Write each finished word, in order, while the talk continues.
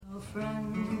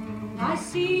friend, I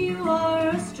see you are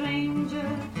a stranger.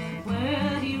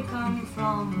 Where do you come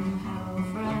from, hello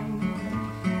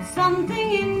friend?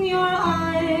 Something in your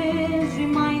eyes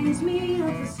reminds me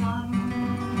of the sun,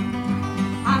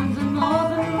 and the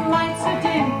northern lights are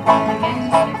dim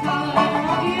against the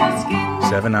color of your skin.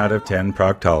 7 out of 10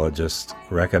 proctologists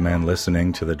recommend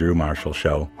listening to The Drew Marshall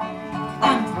Show.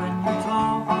 And when you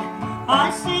talk,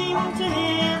 I seem to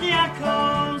hear the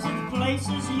echoes of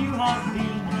places you have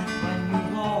been. When you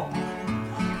walk,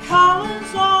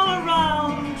 colors all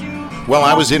around you. Well,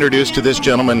 I was introduced to this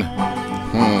gentleman,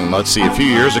 a few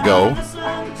years ago,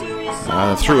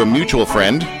 through a mutual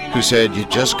friend who said, you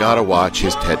just got to watch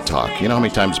his TED Talk. You know how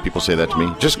many times people say that to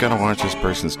me? Just got to watch this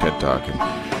person's TED Talk.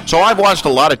 And so I've watched a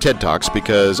lot of TED Talks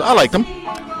because I like them.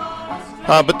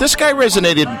 But this guy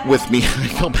resonated with me. I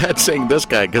feel bad saying this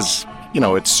guy because,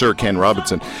 it's Sir Ken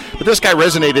Robinson. But this guy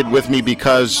resonated with me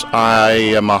because I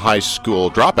am a high school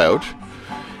dropout.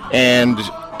 And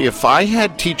if I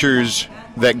had teachers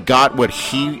that got what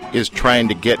he is trying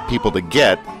to get people to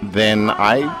get, then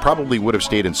I probably would have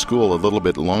stayed in school a little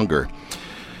bit longer.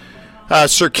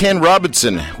 Sir Ken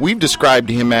Robinson, we've described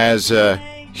him as a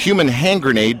human hand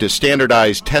grenade to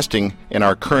standardized testing in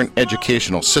our current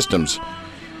educational systems.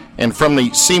 And from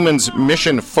the Seamen's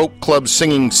Mission Folk Club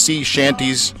singing sea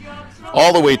shanties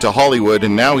all the way to Hollywood,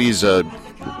 and now he's a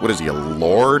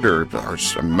lord or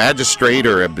a magistrate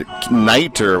or a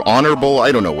knight or honorable?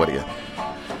 I don't know what he is.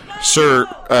 Sir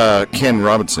Ken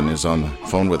Robinson is on the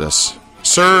phone with us.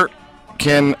 Sir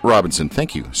Ken Robinson,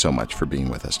 thank you so much for being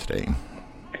with us today.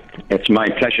 It's my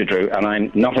pleasure, Drew, and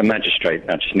I'm not a magistrate,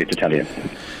 I just need to tell you.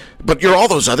 But you're all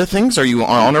those other things? Are you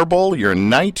honorable? You're a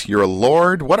knight? You're a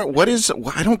lord? What is...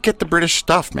 I don't get the British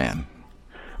stuff, man.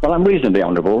 Well, I'm reasonably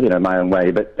honourable, my own way,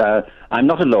 but I'm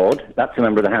not a lord. That's a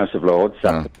member of the House of Lords.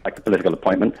 That's like a political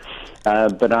appointment.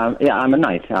 But I'm a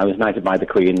knight. I was knighted by the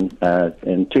Queen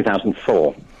in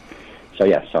 2004. So,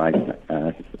 yes, my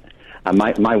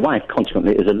wife,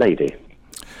 consequently, is a lady.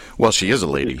 Well, she is a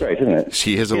lady. It's great, isn't it?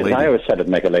 She is a lady. I always said I'd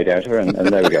make a lady out of her, and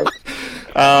there we go.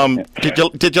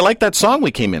 Did you like that song we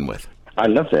came in with? I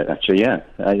loved it, actually, yeah.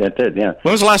 I did, yeah.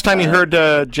 When was the last time you heard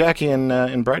Jackie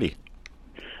and Bridie?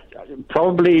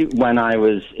 Probably when I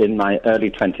was in my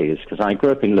early 20s, because I grew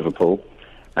up in Liverpool,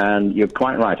 and you're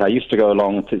quite right. I used to go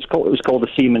along to, it was called the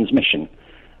Seamen's Mission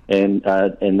in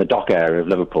the dock area of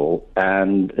Liverpool,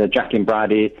 and Jackie and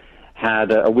Bridie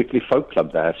had a weekly folk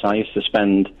club there, so I used to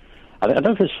spend, I don't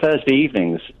know if it was Thursday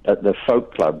evenings at the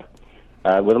folk club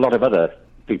with a lot of other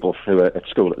people who were at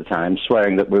school at the time,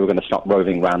 swearing that we were going to stop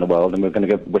roving around the world and we were going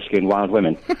to go whiskey and wild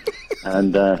women.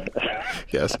 And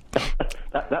yes,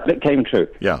 that bit came true.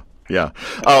 Yeah.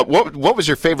 What was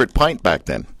your favorite pint back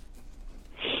then?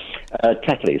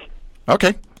 Tetley's.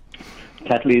 Okay.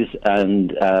 Tetley's,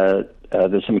 and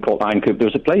there's something called Iron Coop. There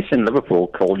was a place in Liverpool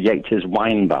called Yates's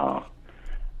Wine Bar,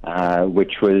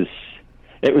 which was...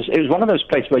 It was one of those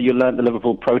places where you learn the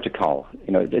Liverpool protocol.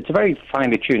 It's a very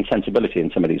finely tuned sensibility in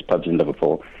some of these pubs in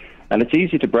Liverpool, and it's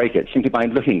easy to break it simply by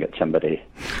looking at somebody.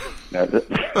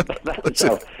 That's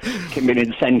how can be an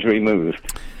incendiary move.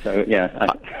 So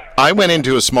yeah, I went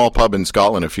into a small pub in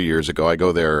Scotland a few years ago. I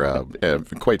go there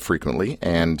quite frequently,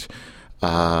 and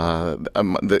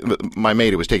my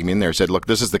mate who was taking me in there said, look,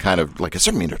 this is the kind of, like, it's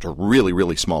a really,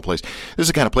 really small place. This is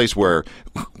the kind of place where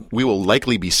we will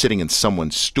likely be sitting in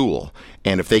someone's stool,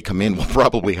 and if they come in, we'll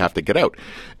probably have to get out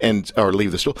or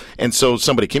leave the stool. And so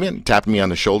somebody came in, tapped me on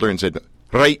the shoulder and said,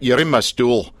 right, you're in my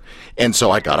stool. And so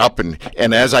I got up, and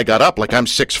as I got up, like, I'm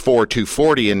 6'4",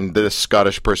 240, and this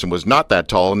Scottish person was not that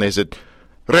tall, and they said,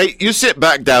 right, you sit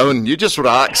back down, you just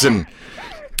relax, and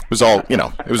it was all,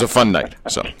 it was a fun night,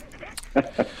 so...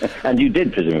 And you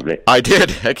did, presumably. I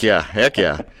did. Heck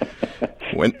yeah.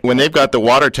 When they've got the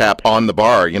water tap on the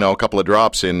bar, a couple of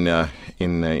drops in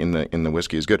the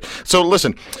whiskey is good. So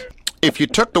listen, if you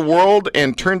took the world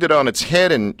and turned it on its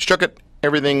head and shook it,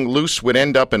 everything loose would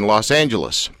end up in Los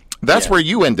Angeles. That's where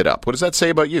you ended up. What does that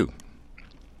say about you?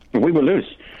 We were loose.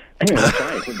 That's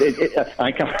right.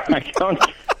 I can't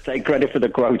take credit for the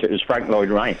quote. It was Frank Lloyd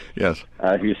Wright. Yes.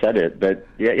 Who said it. But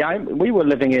we were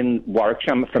living in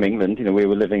Warwickshire. I'm from England. We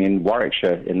were living in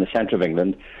Warwickshire in the centre of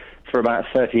England for about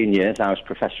 13 years. I was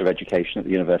Professor of Education at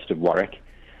the University of Warwick.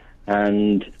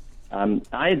 And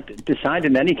I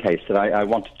decided in any case that I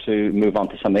wanted to move on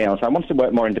to something else. I wanted to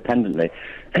work more independently.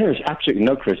 There's absolutely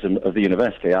no criticism of the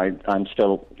university. I'm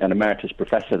still an emeritus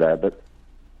professor there. But,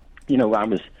 I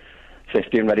was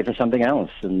 50 and ready for something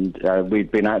else. And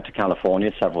we'd been out to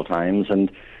California several times, and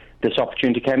this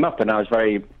opportunity came up, and I was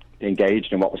very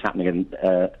engaged in what was happening in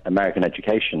American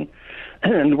education.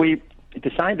 And we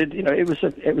decided,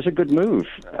 it was a good move.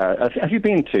 Have you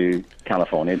been to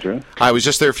California, Drew? I was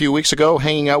just there a few weeks ago,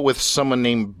 hanging out with someone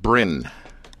named Bryn.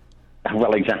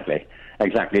 Well, exactly.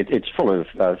 It's full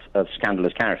of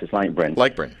scandalous characters like Bryn.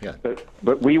 Like Bryn, yeah.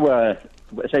 But we were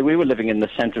living in the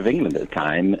centre of England at the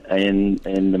time, in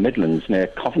the Midlands near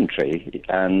Coventry,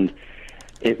 and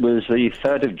it was the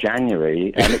 3rd of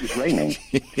January, and it was raining.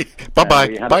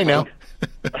 Bye-bye. Bye now.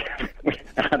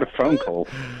 I had a phone call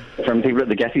from people at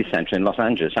the Getty Center in Los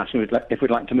Angeles asking if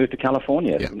we'd like to move to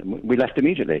California. Yeah. We left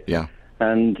immediately. Yeah.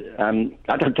 And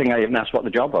I don't think I even asked what the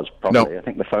job was, probably. No. I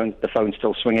think the phone's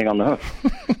still swinging on the hook.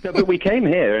 But we came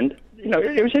here, and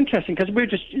it was interesting because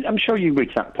I'm sure you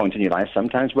reach that point in your life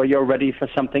sometimes where you're ready for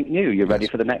something new. You're ready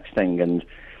for the next thing. And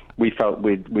we felt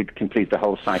we'd complete the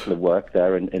whole cycle of work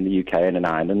there in the UK and in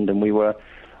Ireland, and we were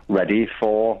ready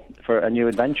for a new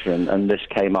adventure. And this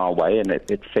came our way, and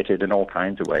it fitted in all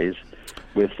kinds of ways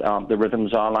with the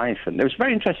rhythms of our life. And it was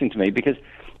very interesting to me because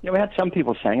we had some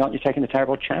people saying, aren't you taking a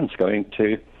terrible chance going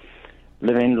to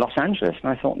live in Los Angeles?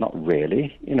 And I thought, not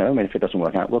really. If it doesn't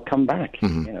work out, we'll come back.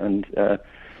 Mm-hmm.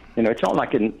 It's not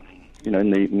like in the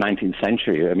 19th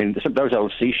century. I mean, those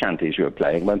old sea shanties you were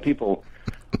playing, when people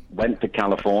went to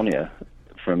California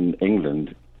from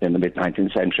England in the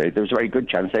mid-19th century, there was a very good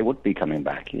chance they would be coming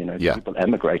back. People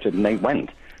emigrated and they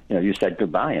went. You said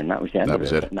goodbye, and that was the end of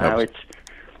it. But now it's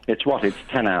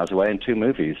 10 hours away and 2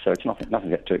 movies, so it's nothing to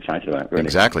get too excited about, really.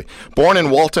 Exactly. Born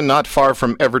in Walton, not far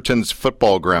from Everton's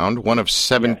football ground, one of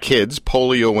 7 kids,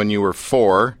 polio when you were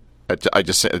 4.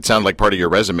 It sounded like part of your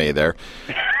resume there.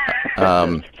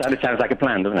 Sounds like a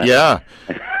plan, doesn't it? Yeah.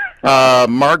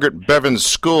 Margaret Bevan's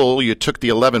school, you took the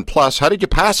 11 plus. How did you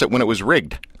pass it when it was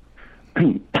rigged?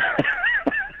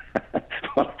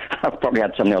 Well, I've probably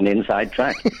had something on the inside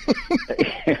track.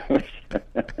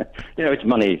 It's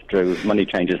money, Drew. Money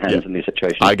changes hands in these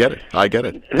situations. I get it.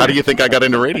 How do you think I got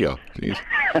into radio?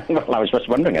 Well, I was just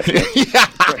wondering, actually.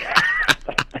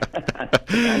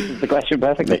 Answers the question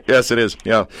perfectly. Yes, it is.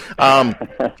 Yeah.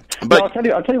 But I'll tell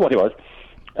you what it was.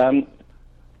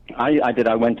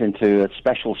 I went into a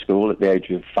special school at the age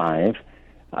of 5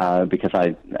 because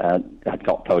I had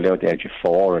got polio at the age of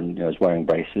 4, and I was wearing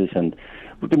braces, and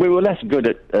we were less good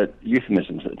at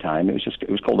euphemisms at the time. It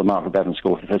was called the Margaret Bevan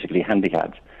School for Physically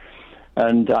Handicapped.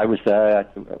 And I was there.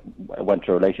 I went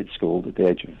to a related school at the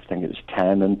age of, I think it was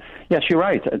 10. And yes, you're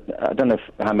right. I don't know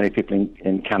how many people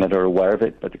in Canada are aware of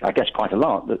it, but I guess quite a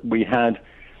lot. That we had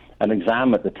an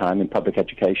exam at the time in public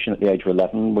education at the age of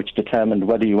 11, which determined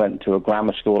whether you went to a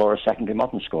grammar school or a secondary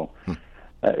modern school.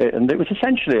 And it was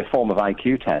essentially a form of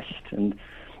IQ test. And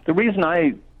the reason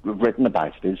I've written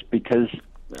about it is because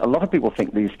a lot of people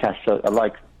think these tests are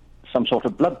like some sort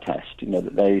of blood test,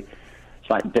 that it's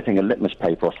like dipping a litmus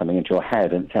paper or something into your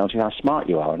head and it tells you how smart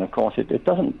you are. And of course, it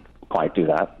doesn't quite do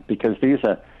that, because these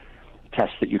are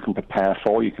tests that you can prepare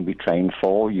for, you can be trained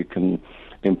for, you can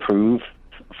improve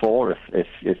for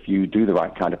if you do the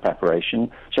right kind of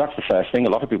preparation. So that's the first thing. A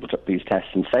lot of people took these tests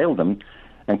and failed them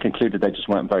and concluded they just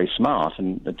weren't very smart.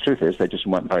 And the truth is they just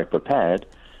weren't very prepared.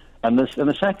 And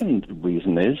the second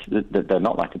reason is that they're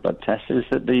not like a blood test, is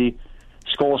that the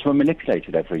scores were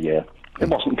manipulated every year. It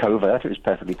wasn't covert, it was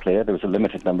perfectly clear. There was a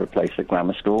limited number of places at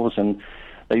grammar schools, and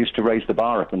they used to raise the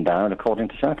bar up and down according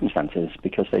to circumstances,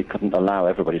 because they couldn't allow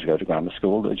everybody to go to grammar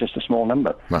school. There was just a small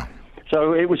number. Wow.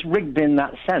 So it was rigged in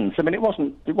that sense. I mean, it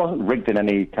wasn't rigged in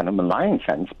any kind of malign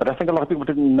sense, but I think a lot of people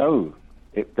didn't know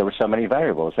there were so many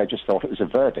variables. They just thought it was a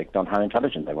verdict on how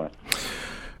intelligent they were.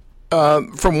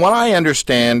 From what I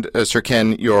understand, Sir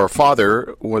Ken, your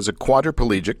father was a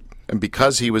quadriplegic, and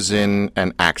because he was in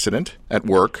an accident at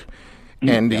work,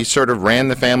 and he sort of ran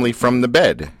the family from the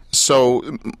bed.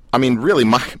 So, I mean, really,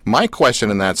 my question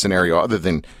in that scenario, other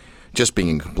than just being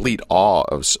in complete awe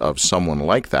of someone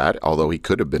like that, although he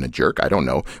could have been a jerk, I don't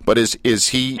know, but is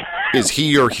he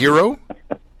your hero?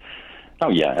 Oh,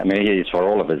 yeah. I mean, he's for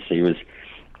all of us. He was,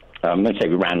 let's say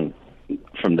we ran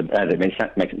from the bed. It makes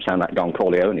him sound like Don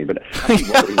Corleone, but actually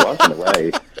what he was in a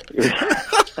way.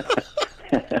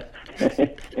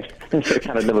 It's a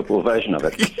kind of Liverpool version of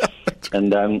it.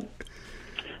 And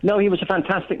no, he was a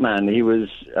fantastic man. He was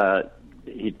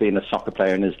he'd been a soccer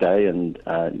player in his day, and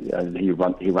he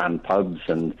ran pubs,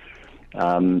 and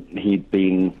he'd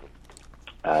been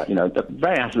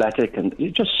very athletic, and he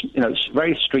just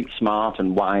very street smart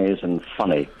and wise and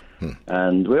funny.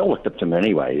 And we all looked up to him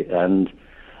anyway.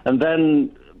 And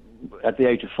then at the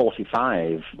age of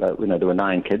 45, there were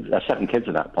 7 kids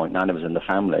at that point. 9 of us in the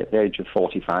family. At the age of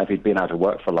 45, he'd been out of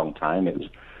work for a long time. It was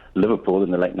Liverpool in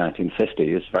the late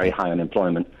 1950s, very high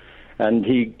unemployment, and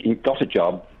he got a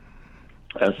job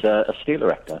as a steel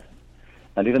erector.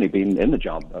 And he'd only been in the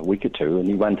job a week or two, and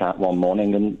he went out one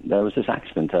morning and there was this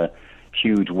accident. A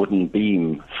huge wooden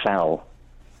beam fell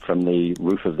from the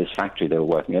roof of this factory they were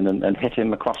working in and hit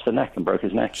him across the neck and broke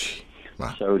his neck.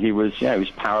 Wow. So he was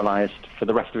paralyzed for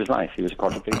the rest of his life. He was a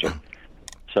quadriplegic.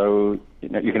 So you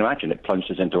can imagine it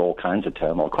plunged us into all kinds of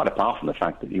turmoil, quite apart from the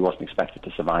fact that he wasn't expected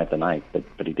to survive the night,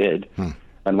 but he did,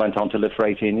 and went on to live for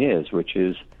 18 years, which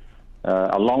is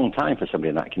a long time for somebody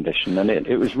in that condition. And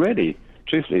it was really,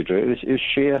 truthfully, Drew, it was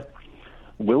sheer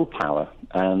willpower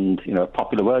and, a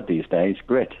popular word these days,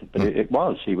 grit. But it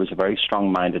was. He was a very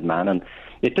strong-minded man, and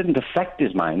it didn't affect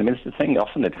his mind. I mean, it's the thing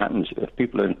often that happens if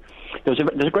people are... There's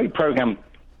a great program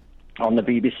on the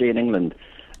BBC in England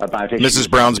about... Mrs.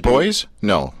 Brown's Boys?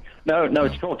 No. No,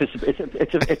 it's called...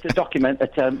 It's a document,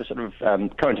 it's a sort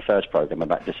of current affairs program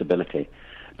about disability.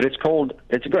 But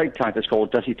it's a great title. It's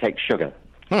called Does He Take Sugar?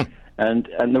 And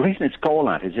the reason it's called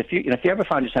that is if you ever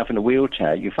find yourself in a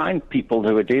wheelchair, you find people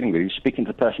who are dealing with you speaking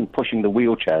to the person pushing the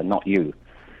wheelchair, not you.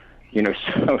 You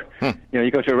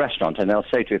go to a restaurant and they'll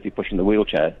say to you, if you're pushing the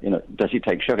wheelchair, does he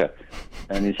take sugar?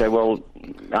 And you say, well,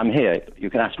 I'm here. You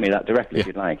can ask me that directly if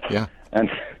you'd like. Yeah. And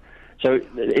so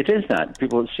it is that.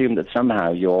 People assume that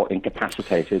somehow you're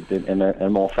incapacitated in a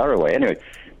more thorough way. Anyway,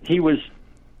 he was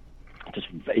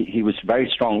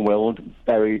very strong-willed,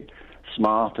 very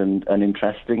smart and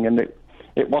interesting, and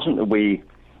it wasn't that we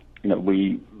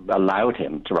allowed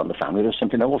him to run the family. There was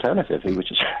simply no alternative. He was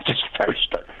just a very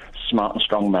smart and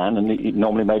strong man, and he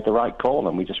normally made the right call,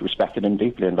 and we just respected him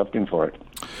deeply and loved him for it.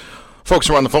 Folks,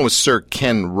 we're on the phone with Sir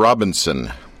Ken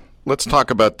Robinson. Let's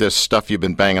talk about this stuff you've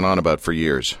been banging on about for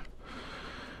years.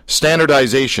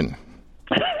 Standardization.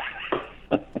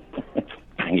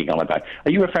 Banging on about.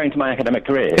 Are you referring to my academic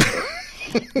career?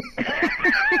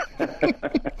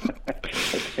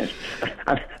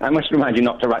 I must remind you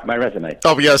not to write my resume.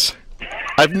 Oh, yes.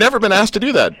 I've never been asked to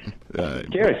do that.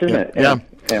 Curious, isn't it? Yeah.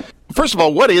 First of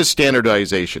all, what is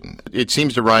standardization? It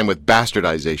seems to rhyme with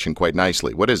bastardization quite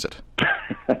nicely. What is it?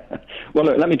 Well,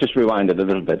 look, let me just rewind it a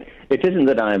little bit. It isn't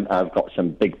that I've got some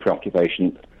big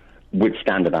preoccupation with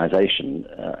standardization.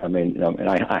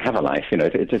 I have a life.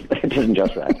 It isn't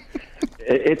just that.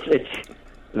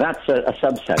 That's a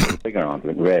subset of the bigger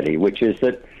argument, really, which is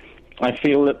that I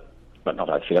feel that, but not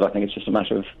I think it's just a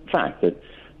matter of fact, that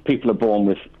people are born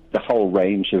with the whole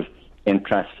range of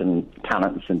interests and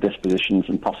talents and dispositions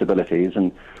and possibilities,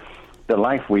 and the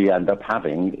life we end up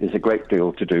having is a great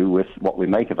deal to do with what we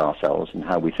make of ourselves and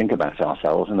how we think about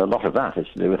ourselves, and a lot of that is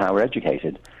to do with how we're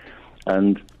educated.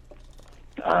 And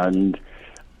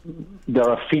there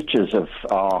are features of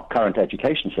our current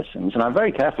education systems, and I'm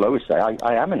very careful. I always say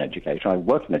I am an educator. I've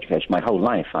worked in education my whole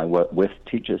life. I work with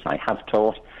teachers. I have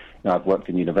taught. I've worked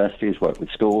in universities, worked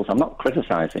with schools. I'm not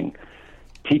criticizing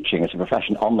teaching as a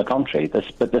profession. On the contrary,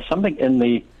 but there's something in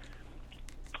the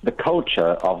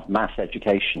culture of mass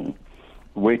education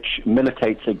which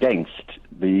militates against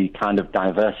the kind of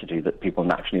diversity that people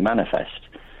naturally manifest.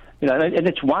 And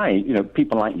it's why,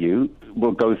 people like you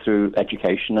will go through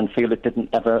education and feel it didn't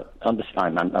ever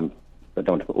understand. I don't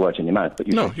want to put words in your mouth, but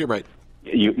you're right.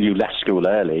 You left school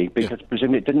early because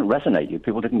presumably it didn't resonate you.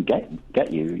 People didn't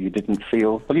get you. You didn't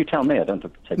feel... Well, you tell me. I don't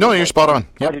have to take... No, you're spot on.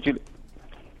 Why Yep. did you...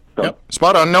 Yep,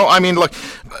 spot on. No, I mean, look...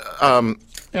 I'm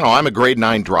a grade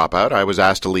 9 dropout. I was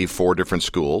asked to leave 4 different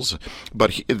schools,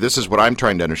 but this is what I'm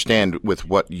trying to understand with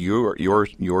what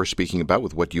you're speaking about,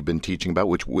 with what you've been teaching about,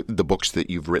 the books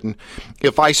that you've written.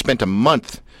 If I spent a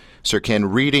month, Sir Ken,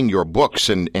 reading your books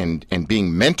and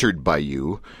being mentored by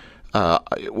you,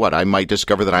 I might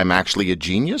discover that I'm actually a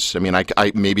genius. I mean,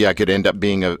 maybe I could end up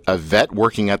being a vet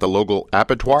working at the local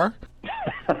abattoir.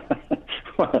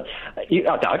 Well,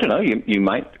 I don't know. You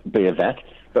might be a vet.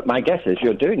 But my guess is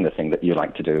you're doing the thing that you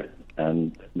like to do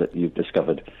and that you've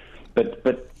discovered. But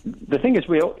the thing is,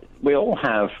 we all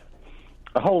have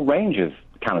a whole range of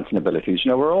talents and abilities.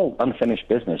 We're all unfinished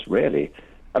business, really.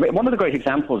 I mean, one of the great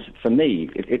examples for me,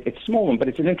 it's a small one, but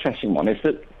it's an interesting one, is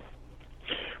that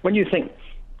when you think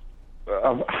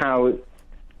of how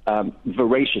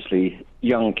voraciously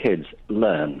young kids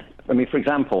learn. I mean, for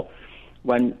example,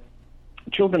 when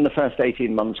children the first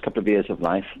 18 months, couple of years of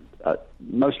life,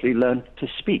 mostly learn to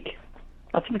speak.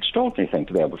 That's an extraordinary thing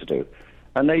to be able to do.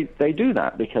 And they do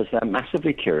that because they're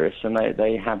massively curious and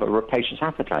they have a rapacious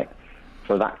appetite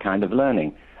for that kind of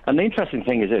learning. And the interesting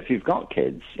thing is if you've got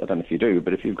kids, I don't know if you do,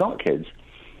 but if you've got kids,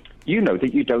 you know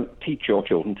that you don't teach your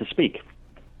children to speak.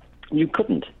 You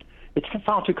couldn't. It's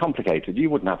far too complicated. You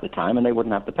wouldn't have the time and they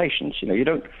wouldn't have the patience. You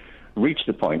don't reach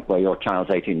the point where your child's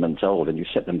 18 months old and you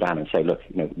sit them down and say, look,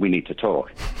 we need to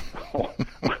talk.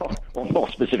 or more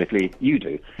specifically, you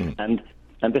do. And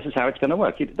this is how it's going to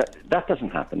work. That doesn't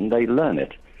happen. They learn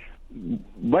it.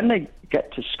 when they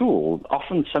get to school,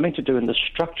 often something to do in the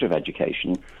structure of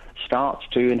education starts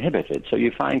to inhibit it. So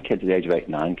you find kids at the age of 8,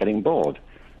 9 getting bored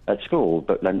at school,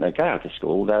 but then they get out of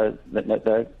school,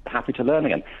 they're happy to learn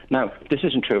again. Now, this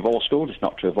isn't true of all schools, it's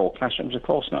not true of all classrooms, of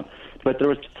course not. But there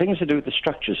are things to do with the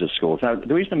structures of schools. Now,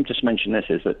 the reason I'm just mentioning this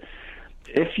is that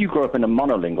if you grow up in a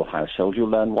monolingual household, you'll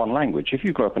learn one language. If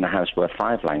you grow up in a house where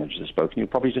 5 languages are spoken, you'll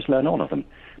probably just learn all of them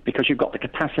because you've got the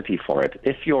capacity for it.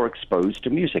 If you're exposed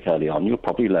to music early on, you'll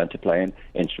probably learn to play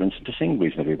instruments and to sing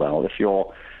reasonably well. If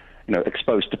you're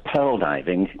exposed to pearl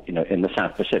diving, in the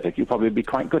South Pacific, you'll probably be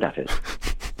quite good at it.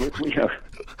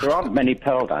 There aren't many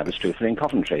pearl divers, truthfully, in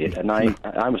Coventry, and I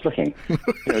was looking.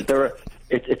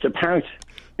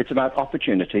 It's about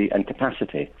opportunity and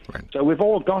capacity. Right. So we've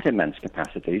all got immense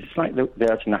capacities. It's like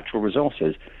there's natural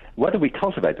resources. Whether we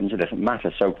cultivate them is a different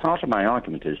matter. So part of my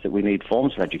argument is that we need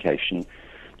forms of education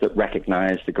that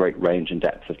recognize the great range and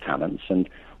depth of talents. And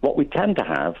what we tend to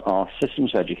have are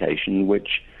systems of education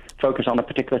which focus on a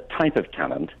particular type of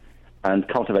talent and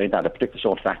cultivate that, a particular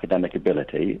sort of academic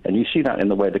ability. And you see that in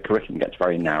the way the curriculum gets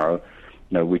very narrow.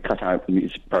 We cut out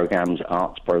music programs,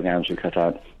 arts programs, we cut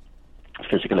out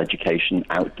physical education,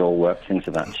 outdoor work, things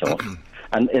of that sort.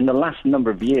 And in the last number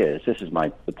of years, this is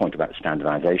the point about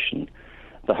standardization,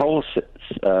 the whole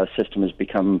system has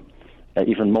become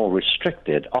even more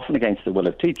restricted, often against the will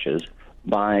of teachers,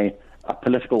 by a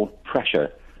political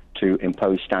pressure to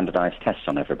impose standardized tests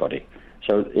on everybody.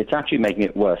 So it's actually making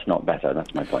it worse, not better.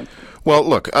 That's my point. Well,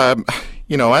 look,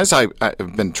 as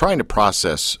I've been trying to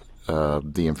process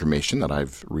the information that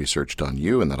I've researched on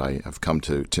you and that I have come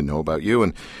to know about you,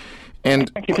 and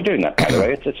thank you for doing that, by the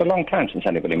way. It's a long time since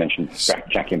anybody mentioned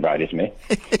Jackie and Bridie to me.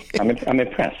 I'm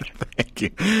impressed. Thank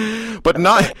you. But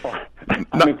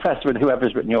I'm impressed with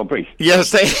whoever's written your brief.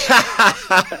 Yes,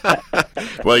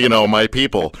 well, my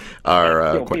people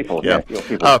are... your people. Yeah. Your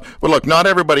people. Well, look, not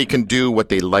everybody can do what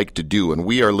they like to do, and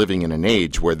we are living in an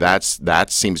age where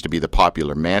that seems to be the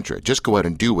popular mantra. Just go out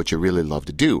and do what you really love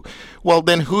to do. Well,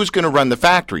 then who's going to run the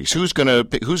factories? Who's going to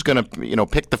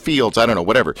pick the fields? I don't know,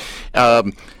 whatever.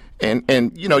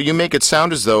 And you make it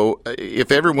sound as though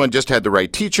if everyone just had the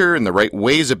right teacher and the right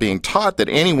ways of being taught, that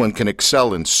anyone can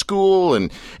excel in school,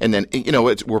 and then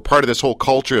we're part of this whole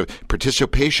culture of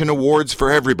participation awards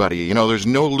for everybody. There's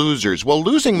no losers. Well,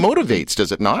 losing motivates,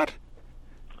 does it not?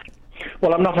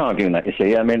 Well, I'm not arguing that. You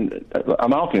see, I'm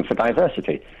arguing for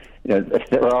diversity. If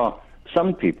there are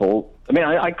some people,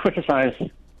 I criticize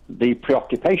the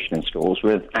preoccupation in schools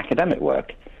with academic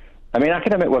work.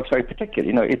 Academic work's very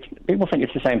particular. People think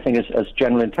it's the same thing as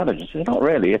general intelligence. It's not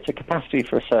really. It's a capacity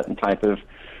for a certain type of,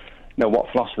 what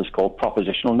philosophers call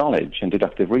propositional knowledge and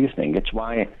deductive reasoning. It's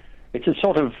a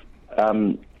sort of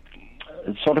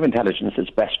intelligence that's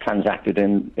best transacted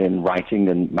in writing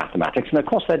and mathematics. And of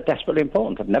course, they're desperately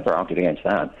important. I've never argued against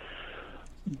that.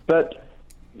 But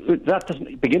that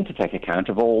doesn't begin to take account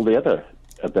of all the other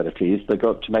abilities that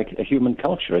go up to make a human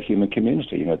culture, a human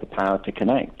community. The power to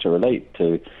connect, to relate,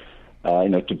 to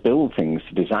build things,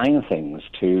 to design things,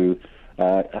 to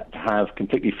have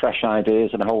completely fresh ideas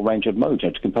and a whole range of modes,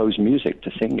 to compose music,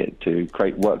 to sing it, to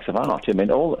create works of art.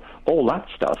 All that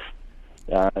stuff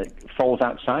falls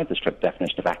outside the strict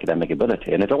definition of academic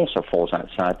ability, and it also falls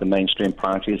outside the mainstream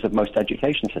priorities of most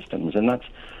education systems, and that's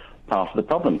part of the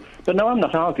problem. But no, I'm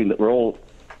not arguing that we're all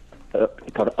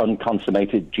got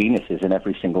unconsummated geniuses in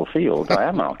every single field. I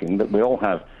am arguing that we all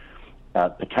have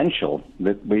potential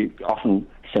that we often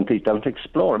simply don't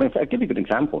explore. I'll give you a good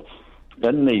example.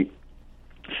 In the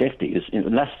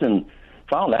 50s,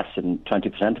 far less than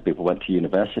 20% of people went to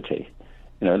university.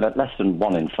 Less than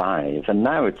 1 in 5, and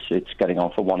now it's getting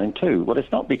on for 1 in 2. Well,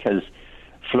 it's not because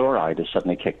fluoride has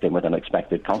suddenly kicked in with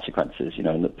unexpected consequences,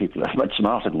 and that people are much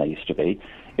smarter than they used to be.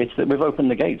 It's that we've opened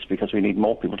the gates because we need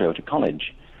more people to go to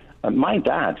college. My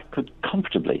dad could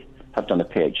comfortably have done a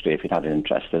PhD if he'd had an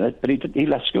interest in it, but he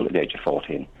left school at the age of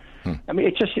 14.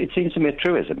 It seems to me a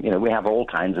truism. We have all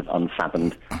kinds of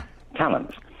unfathomed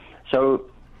talents. So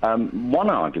one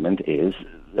argument is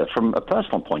that from a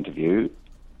personal point of view,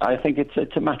 I think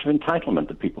it's a matter of entitlement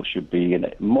that people should be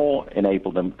more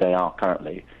enabled than they are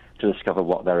currently to discover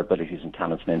what their abilities and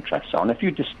talents and interests are. And if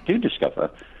you do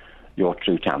discover your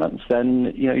true talents,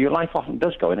 then your life often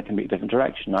does go in a completely different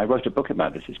direction. I wrote a book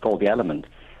about this. It's called The Element,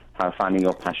 How Finding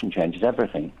Your Passion Changes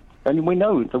Everything. And we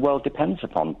know the world depends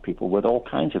upon people with all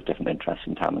kinds of different interests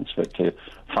and talents for it to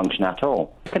function at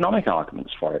all. Economic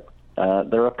arguments for it.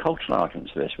 There are cultural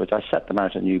arguments for this, which I set them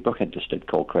out in a new book I just did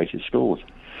called Creative Schools.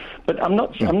 But I'm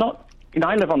not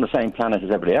I live on the same planet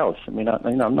as everybody else. I mean,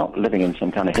 I'm not living in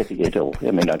some kind of hippie idyll.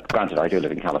 I mean, granted, I do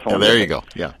live in California. There you go.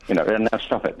 Yeah. And now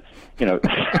stop it.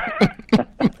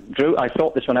 Drew, I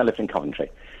thought this when I lived in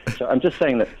Coventry. So I'm just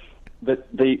saying that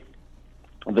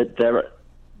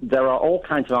there are all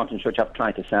kinds of arguments which I've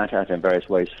tried to set out in various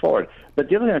ways forward. But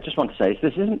the other thing I just want to say is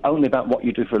this isn't only about what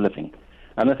you do for a living.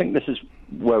 And I think this is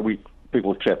where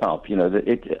people trip up.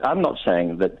 I'm not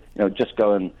saying that, just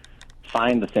go and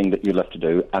find the thing that you love to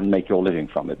do and make your living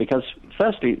from it. Because,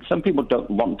 firstly, some people don't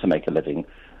want to make a living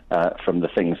from the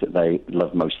things that they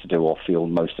love most to do or feel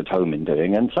most at home in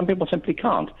doing. And some people simply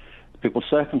can't. People's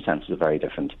circumstances are very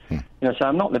different. So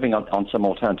I'm not living on some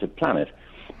alternative planet.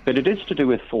 But it is to do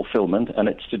with fulfillment, and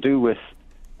it's to do with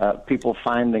people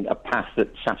finding a path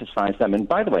that satisfies them. And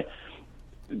by the way,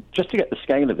 just to get the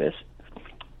scale of this,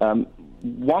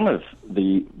 one of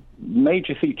the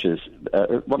major features,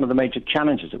 one of the major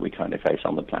challenges that we currently face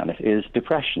on the planet is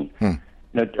depression.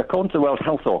 According to the World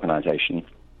Health Organization,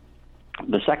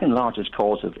 the second largest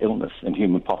cause of illness in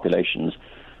human populations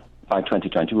by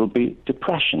 2020 will be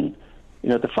depression.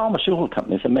 The pharmaceutical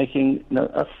companies are making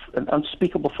an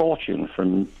unspeakable fortune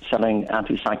from selling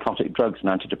antipsychotic drugs and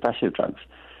antidepressive drugs.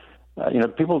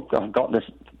 People have got this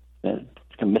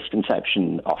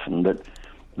misconception often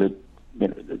that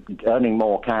earning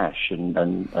more cash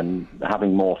and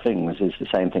having more things is the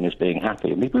same thing as being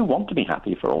happy. I mean, we want to be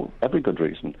happy for every good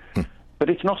reason,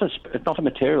 but it's not a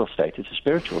material state; it's a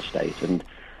spiritual state. And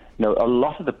a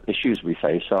lot of the issues we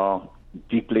face are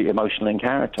deeply emotional in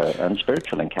character and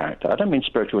spiritual in character. I don't mean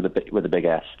spiritual with a big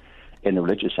S in the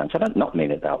religious sense. I don't not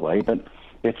mean it that way, but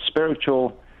it's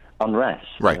spiritual unrest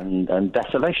and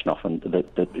desolation often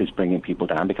that is bringing people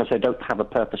down because they don't have a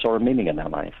purpose or a meaning in their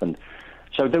life. And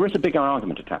so there is a bigger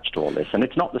argument attached to all this, and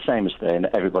it's not the same as saying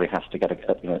that everybody has to get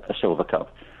a silver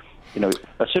cup.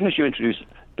 As soon as you introduce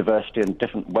diversity and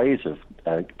different ways of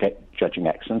judging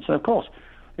excellence, and of course,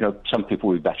 some people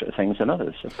will be better at things than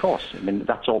others. Of course, I mean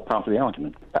that's all part of the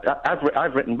argument.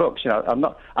 I've written books.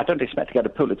 I don't expect to get a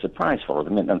Pulitzer Prize for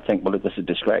them and think, well, this is a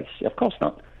disgrace. Of course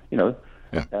not.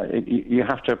 You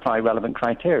have to apply relevant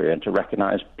criteria and to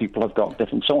recognize people have got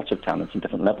different sorts of talents and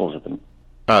different levels of them.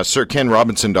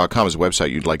 SirKenRobinson.com is a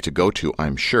website you'd like to go to,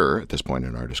 I'm sure, at this point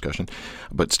in our discussion,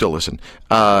 but still listen.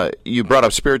 You brought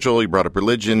up spiritual, you brought up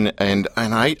religion, and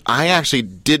I actually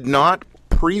did not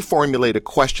pre-formulate a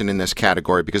question in this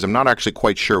category because I'm not actually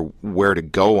quite sure where to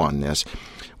go on this.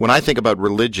 When I think about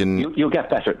religion... You'll get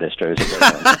better at this, Joe. Give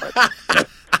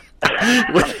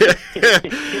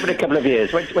it a couple of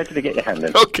years. Wait till you get your hand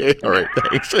in. Okay, all right,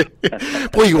 thanks.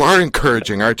 Boy, you are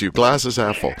encouraging, aren't you? Glasses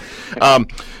half full.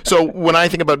 So when I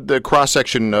think about the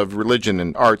cross-section of religion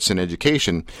and arts and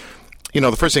education,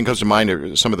 the first thing that comes to mind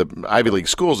are some of the Ivy League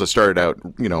schools that started out,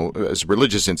 as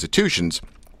religious institutions,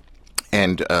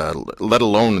 and let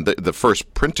alone the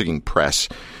first printing press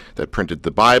that printed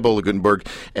the Bible, the Gutenberg,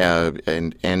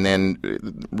 and then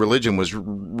religion was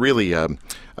really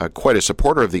quite a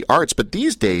supporter of the arts. But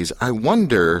these days, I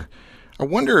wonder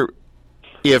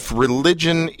if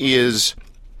religion is,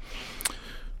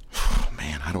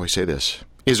 how do I say this?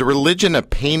 Is religion a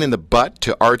pain in the butt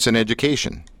to arts and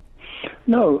education?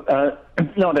 No,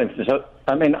 no, I don't think so.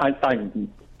 I mean, I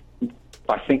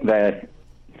think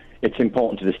it's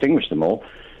important to distinguish them all.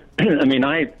 I mean,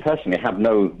 I personally have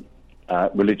no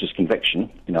religious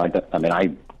conviction.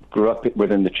 I grew up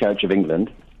within the Church of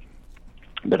England,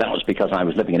 but that was because I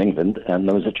was living in England and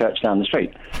there was a church down the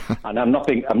street. And I'm not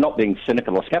being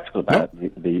cynical or skeptical about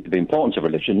the importance of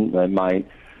religion. My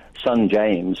son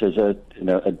James is a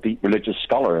deep religious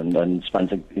scholar and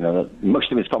spends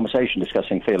most of his conversation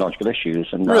discussing theological issues.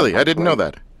 And really, I didn't know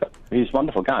that. He's a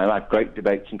wonderful guy. I have great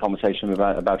debates and conversations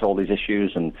about all these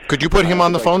issues. And could you put him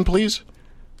on the phone, please?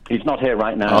 He's not here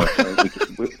right now. So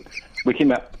we keep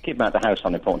him out the house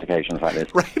on important occasions like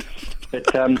this. Right.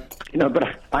 But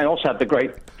I also had the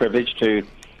great privilege to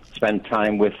spend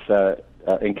time with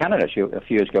in Canada a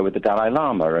few years ago with the Dalai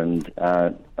Lama, and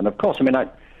of course,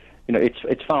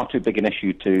 it's far too big an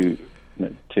issue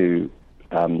to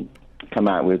come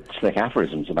out with slick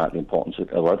aphorisms about the importance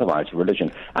or otherwise of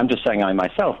religion. I'm just saying I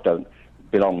myself don't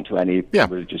belong to any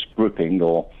religious grouping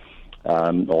or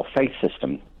faith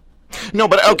system. No,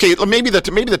 but okay, maybe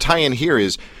the tie-in here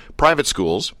is private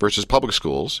schools versus public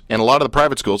schools, and a lot of the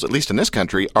private schools, at least in this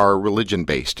country, are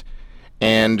religion-based.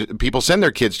 And people send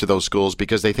their kids to those schools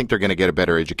because they think they're going to get a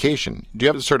better education. Do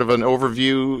you have sort of an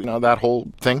overview, that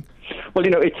whole thing? Well,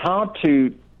 it's hard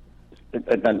to,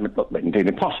 indeed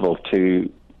impossible to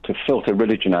filter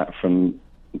religion out from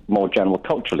more general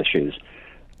cultural issues.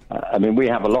 We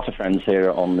have a lot of friends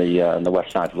here on the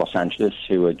west side of Los Angeles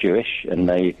who are Jewish, and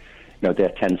they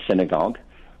attend synagogue.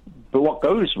 But what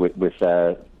goes with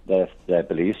their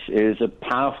beliefs is a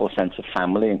powerful sense of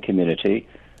family and community,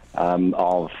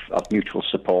 of mutual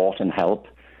support and help,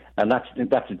 and that's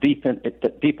deep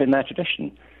in their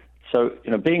tradition. So,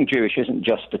 being Jewish isn't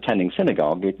just attending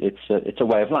synagogue; it's a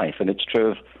way of life, and it's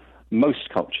true of most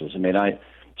cultures. I mean, I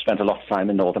spent a lot of time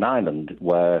in Northern Ireland,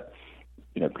 where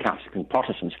Catholics and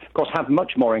Protestants, of course, have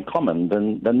much more in common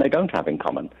than they don't have in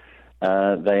common.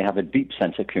 They have a deep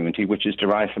sense of community, which is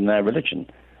derived from their religion,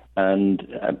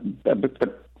 and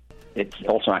but it's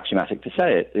also axiomatic to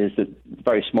say it is that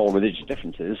very small religious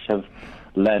differences have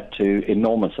led to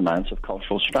enormous amounts of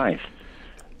cultural strife.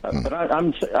 But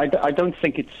I don't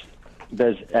think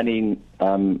there's any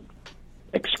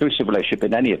exclusive relationship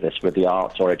in any of this with the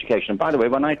arts or education. And by the way,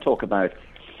 when I talk about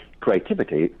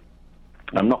creativity,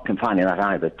 I'm not confining that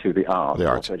either to the arts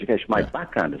or to education. My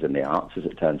background is in the arts, as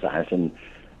it turns out, and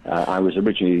I was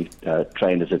originally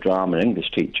trained as a drama and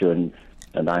English teacher, and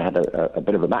I had a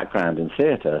bit of a background in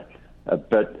theatre.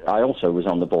 But I also was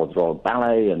on the board of the Royal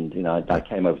Ballet, and I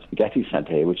came over to the Getty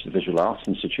Centre here, which is a visual arts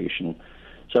institution.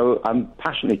 So I'm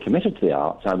passionately committed to the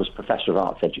arts. I was professor of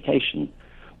arts education.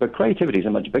 But creativity is a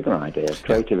much bigger idea.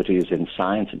 Creativity is in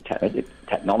science and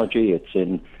technology. It's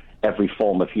in every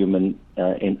form of human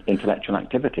intellectual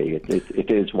activity.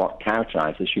 It is what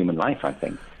characterizes human life, I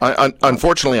think.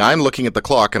 Unfortunately, I'm looking at the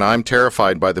clock, and I'm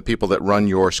terrified by the people that run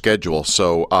your schedule.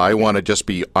 So I want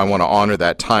to honor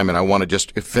that time, and I want to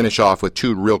just finish off with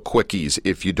two real quickies,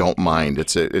 if you don't mind.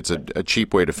 It's a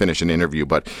cheap way to finish an interview,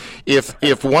 but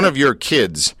if one of your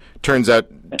kids turns out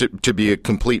to be a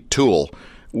complete tool,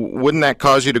 wouldn't that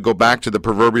cause you to go back to the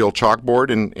proverbial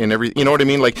chalkboard and every, you know what I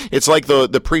mean? Like, it's like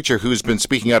the preacher who's been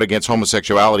speaking out against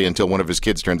homosexuality until one of his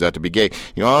kids turns out to be gay.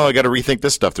 I got to rethink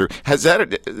this stuff through. Has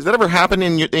that ever happened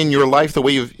in your life, the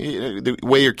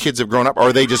way your kids have grown up? Or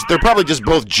are they're probably just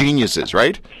both geniuses,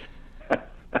 right?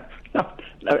 No,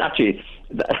 actually,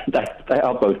 they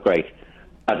are both great,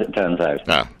 as it turns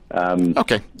out.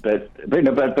 Okay.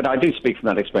 But I do speak from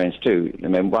that experience too. I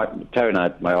mean, Terry and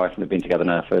I, my wife, have been together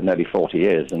now for nearly 40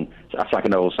 years, and that's like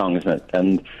an old song, isn't it?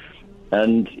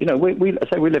 And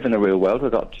we live in the real world.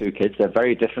 We've got two kids. They're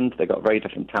very different. They've got very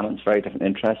different talents, very different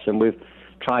interests, and we've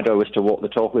tried always to walk the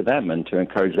talk with them and to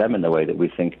encourage them in the way that we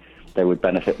think they would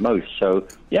benefit most. So,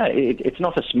 yeah, it's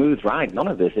not a smooth ride. None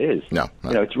of this is. No.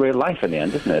 It's real life in the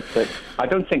end, isn't it? But I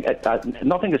don't think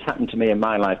nothing that's happened to me in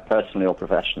my life, personally or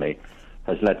professionally,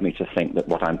 has led me to think that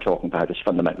what I'm talking about is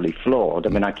fundamentally flawed. I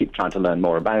mean, I keep trying to learn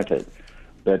more about it,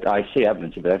 but I see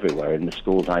evidence of it everywhere, in the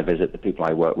schools I visit, the people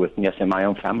I work with, and yes, in my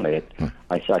own family.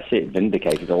 I see it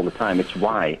vindicated all the time. It's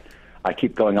why I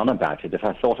keep going on about it. If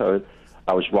I thought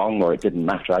I was wrong or it didn't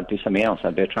matter, I'd do something else.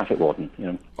 I'd be a traffic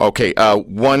warden. Okay,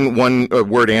 one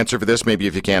word answer for this, maybe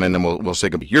if you can, and then we'll say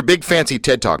goodbye. Your big fancy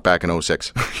TED Talk back in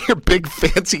 2006. Your big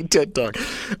fancy TED Talk.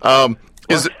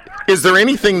 Is there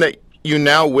anything that you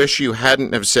now wish you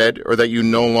hadn't have said, or that you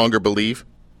no longer believe?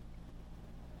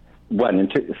 When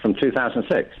from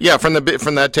 2006? Yeah, from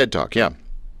that TED Talk. Yeah.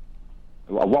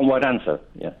 A one-word answer.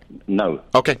 Yeah. No.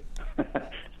 Okay.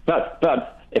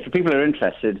 But if people are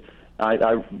interested,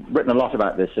 I've written a lot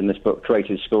about this in this book,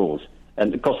 Creative Schools,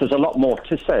 and of course there's a lot more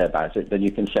to say about it than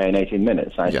you can say in 18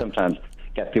 minutes. I sometimes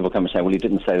get people come and say, well, you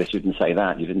didn't say this, you didn't say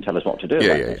that, you didn't tell us what to do about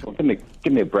this. Well,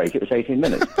 give me a break, it was 18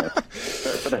 minutes.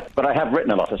 But I have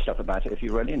written a lot of stuff about it if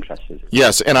you're really interested.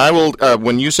 Yes, and I will,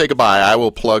 when you say goodbye, I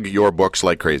will plug your books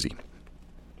like crazy.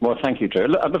 Well, thank you, Drew.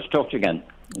 I'd love to talk to you again.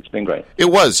 It's been great. It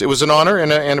was an honor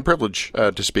and a privilege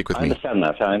to speak with me. I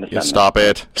understand that. Stop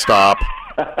it. Stop.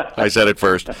 I said it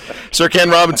first. Sir Ken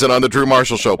Robinson on The Drew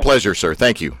Marshall Show. Pleasure, sir.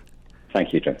 Thank you.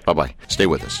 Thank you, Drew. Bye-bye. Stay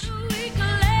with us.